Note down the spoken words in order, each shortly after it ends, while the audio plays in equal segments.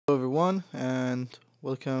everyone, and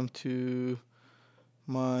welcome to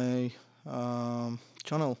my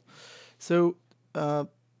channel. So uh,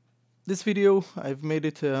 this video I've made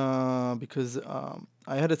it because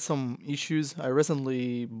I had some issues. I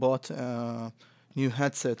recently bought a new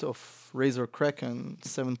headset of Razer Kraken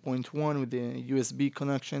 7.1 with the USB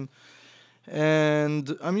connection,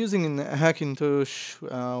 and I'm using a Hackintosh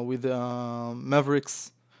with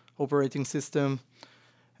Mavericks operating system.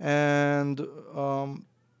 And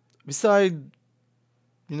beside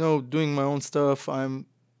doing my own stuff, I'm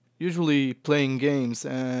usually playing games,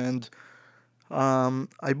 and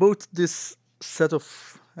I bought this set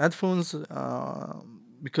of headphones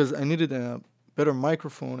because I needed a better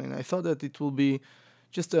microphone, and I thought that it will be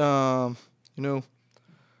just you know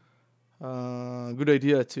good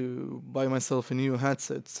idea to buy myself a new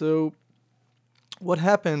headset. So what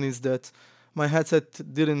happened is that my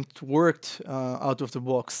headset didn't work out of the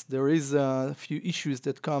box. There is a few issues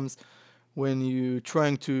that comes when you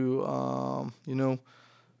trying to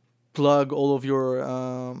plug all of your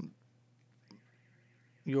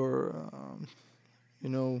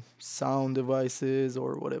sound devices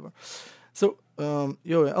or whatever. So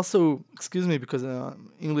also excuse me because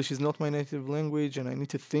English is not my native language, and I need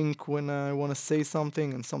to think when I want to say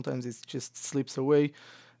something, and sometimes it just slips away.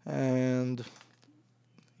 And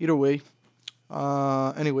either way,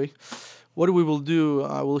 anyway, what we will do,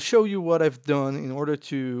 I will show you what I've done in order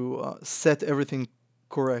to set everything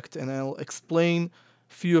correct, and I'll explain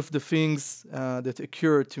few of the things that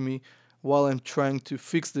occurred to me while I'm trying to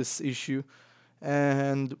fix this issue.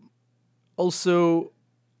 And also,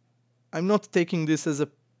 I'm not taking this as a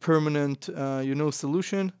permanent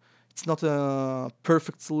solution. It's not a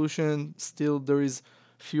perfect solution. Still, there is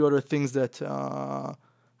few other things that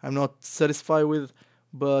I'm not satisfied with,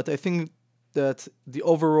 but I think that the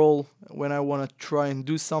overall, when I want to try and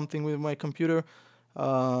do something with my computer,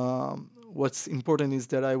 what's important is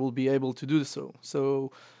that I will be able to do so.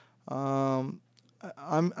 So I'm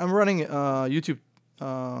running a YouTube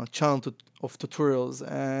channel of tutorials,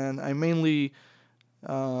 and I mainly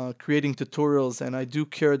creating tutorials, and I do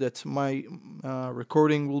care that my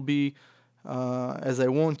recording will be as I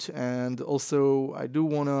want, and also I do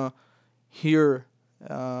want to hear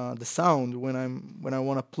the sound when I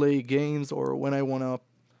want to play games, or when I want to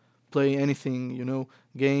play anything,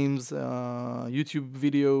 games, YouTube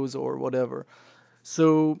videos, or whatever.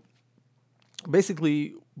 So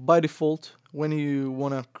basically, by default, when you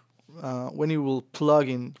will plug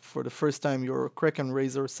in for the first time your Kraken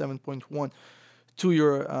Razer 7.1 to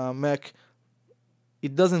your Mac,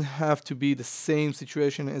 it doesn't have to be the same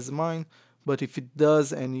situation as mine, but if it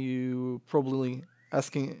does, and you probably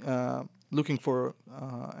asking looking for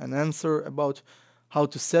an answer about how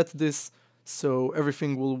to set this so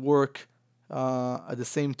everything will work at the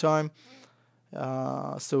same time,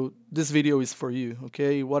 so this video is for you.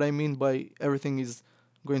 Okay, what I mean by everything is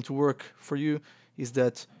going to work for you is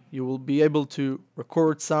that you will be able to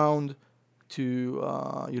record sound, to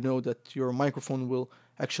that your microphone will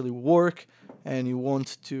actually work, and you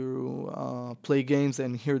want to play games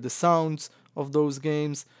and hear the sounds of those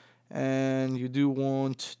games, and you do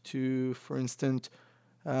want to, for instance,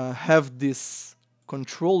 have this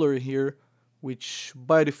controller here, which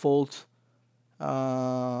by default,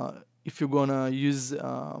 if you're gonna use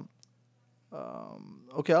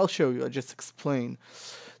okay, I'll show you. I just explain.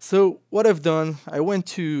 So what I've done, I went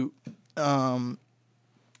to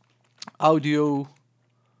audio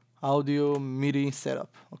MIDI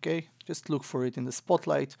setup. Okay, just look for it in the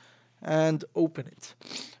spotlight and open it.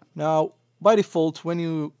 Now, by default, when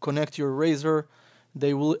you connect your Razer,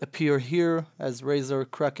 they will appear here as Razer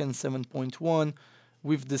Kraken 7.1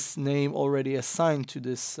 with this name already assigned to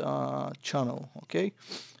this channel. Okay,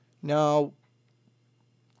 now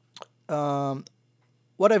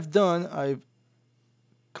what I've done, I've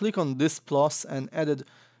clicked on this plus and added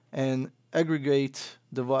an aggregate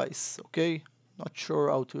device. Okay, not sure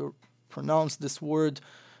how to pronounce this word,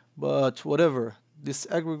 but whatever. This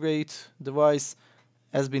aggregate device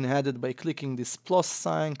has been added by clicking this plus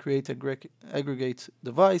sign, create aggregate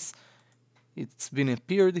device. It's been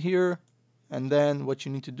appeared here, and then what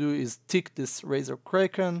you need to do is tick this Razer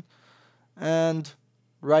Kraken and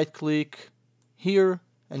right click here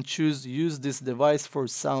and choose use this device for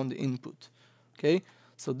sound input. Okay,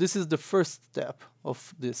 so this is the first step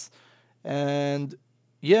of this. And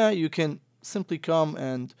yeah, you can simply come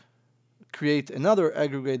and create another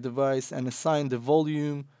aggregate device and assign the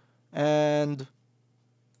volume, and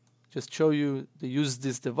just show you the use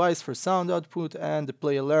this device for sound output and the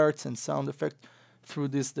play alerts and sound effect through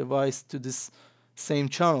this device to this same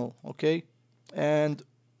channel. Okay, and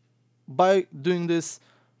by doing this,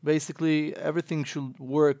 basically everything should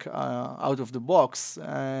work out of the box,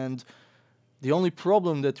 and the only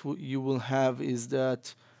problem that you will have is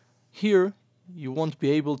that here you won't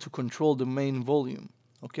be able to control the main volume.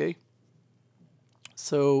 Okay,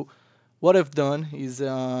 so what I've done is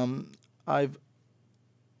I've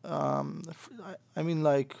I mean,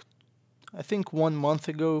 like, I think 1 month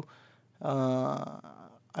ago uh,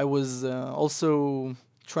 I was also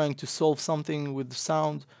trying to solve something with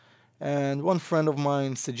sound, and one friend of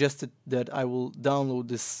mine suggested that I will download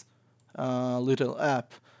this little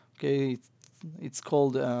app. Okay, it's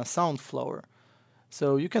called Soundflower.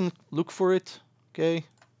 So you can look for it. Okay,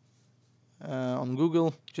 on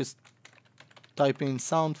Google, just type in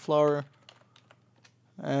Soundflower,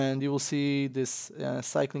 and you will see this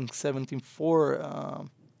Cycling 74.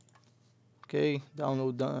 Okay,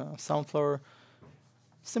 download Soundflower.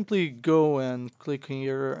 Simply go and click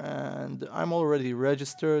here, and I'm already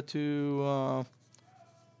registered to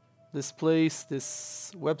this place,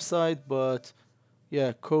 this website, but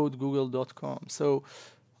yeah, codegoogle.com. So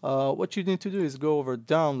what you need to do is go over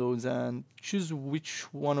downloads and choose which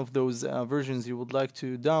one of those versions you would like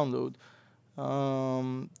to download.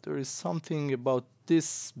 There is something about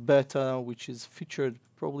this beta which is featured,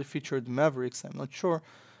 probably featured Mavericks, I'm not sure,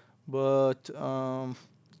 but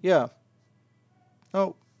yeah,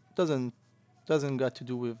 no, doesn't got to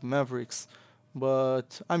do with Mavericks,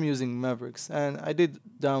 but I'm using Mavericks, and I did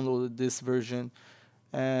download this version,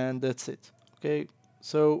 and that's it. Okay,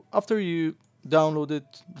 so after you downloaded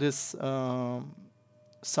this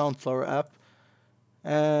Soundflower app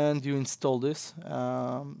and you install this,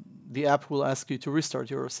 the app will ask you to restart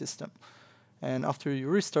your system. And after you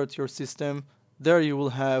restart your system, there you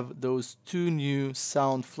will have those two new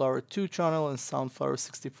Soundflower 2 channel and Soundflower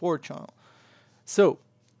 64 channel. So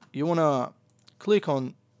you want to click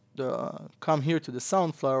on come here to the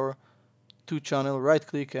Soundflower 2 channel, right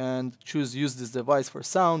click and choose use this device for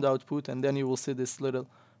sound output, and then you will see this little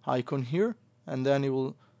icon here, and then you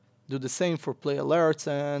will do the same for play alerts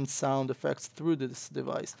and sound effects through this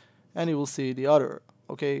device, and you will see the other,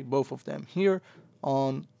 okay, both of them here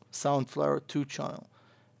on Soundflower 2 channel,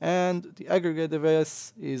 and the aggregate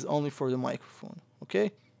device is only for the microphone.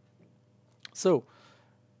 Okay, so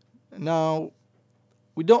now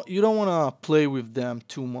you don't want to play with them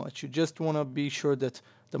too much. You just want to be sure that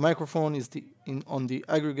the microphone is on the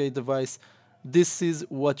aggregate device. This is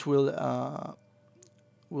what will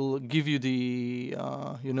give you the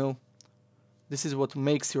this is what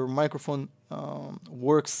makes your microphone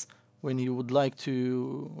works when you would like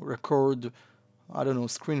to record, I don't know,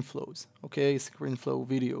 screen flows. Okay, screen flow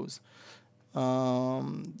videos.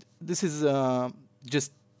 This is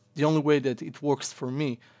just the only way that it works for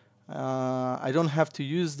me. I don't have to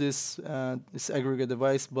use this aggregate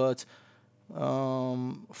device, but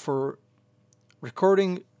for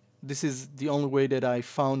recording, this is the only way that I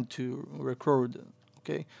found to record.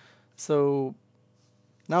 Okay, so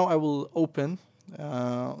now I will open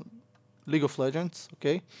League of Legends.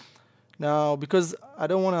 Okay, now because I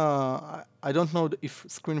don't know if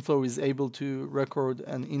ScreenFlow is able to record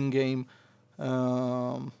an in-game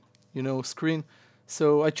screen.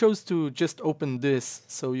 So I chose to just open this,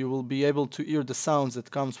 so you will be able to hear the sounds that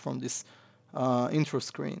comes from this intro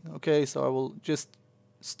screen. Okay, so I will just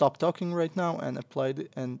stop talking right now and apply it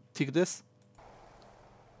and tick this.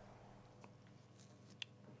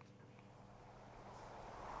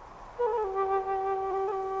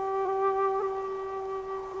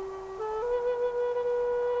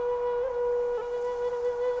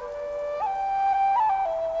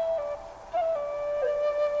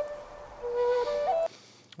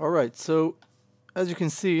 Alright, so as you can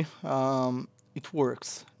see, it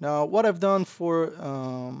works. Now what I've done for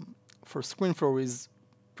ScreenFlow is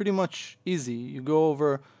pretty much easy. You go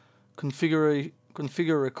over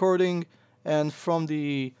configure recording, and from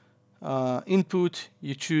the input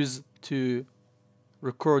you choose to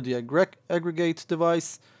record the aggregate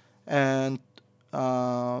device, and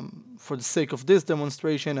for the sake of this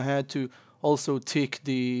demonstration I had to also tick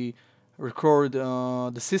the record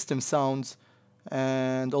the system sounds,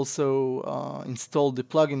 and also install the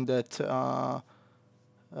plugin that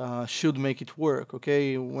should make it work.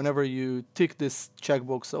 Okay, whenever you tick this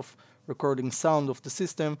checkbox of recording sound of the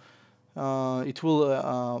system, it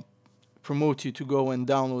will promote you to go and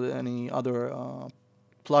download any other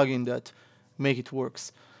plugin that make it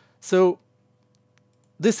works. So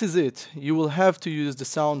this is it. You will have to use the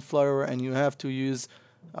Soundflower, and you have to use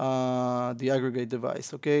the aggregate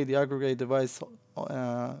device. Okay, the aggregate device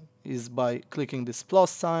is by clicking this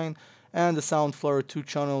plus sign, and the Soundflower 2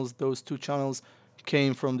 channels, those 2 channels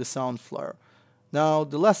came from the Soundflower. Now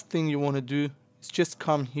the last thing you want to do is just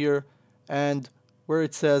come here, and where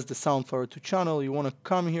it says the sound file to channel, you want to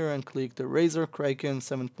come here and click the Razer Kraken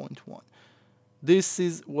 7.1. This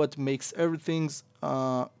is what makes everything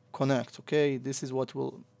connect, okay? This is what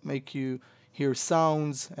will make you hear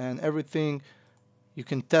sounds and everything. You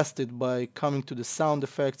can test it by coming to the sound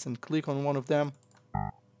effects and click on one of them.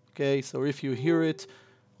 Okay, so if you hear it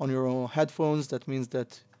on your own headphones, that means that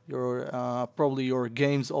your probably your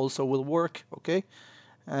games also will work. Okay,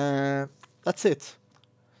 and that's it.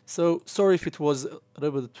 So sorry if it was a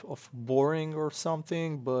little bit of boring or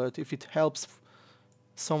something, but if it helps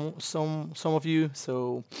some of you,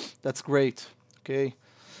 so that's great. Okay,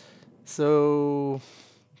 so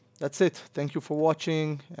that's it. Thank you for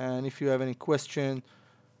watching, and if you have any question,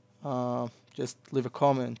 just leave a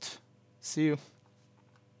comment. See you.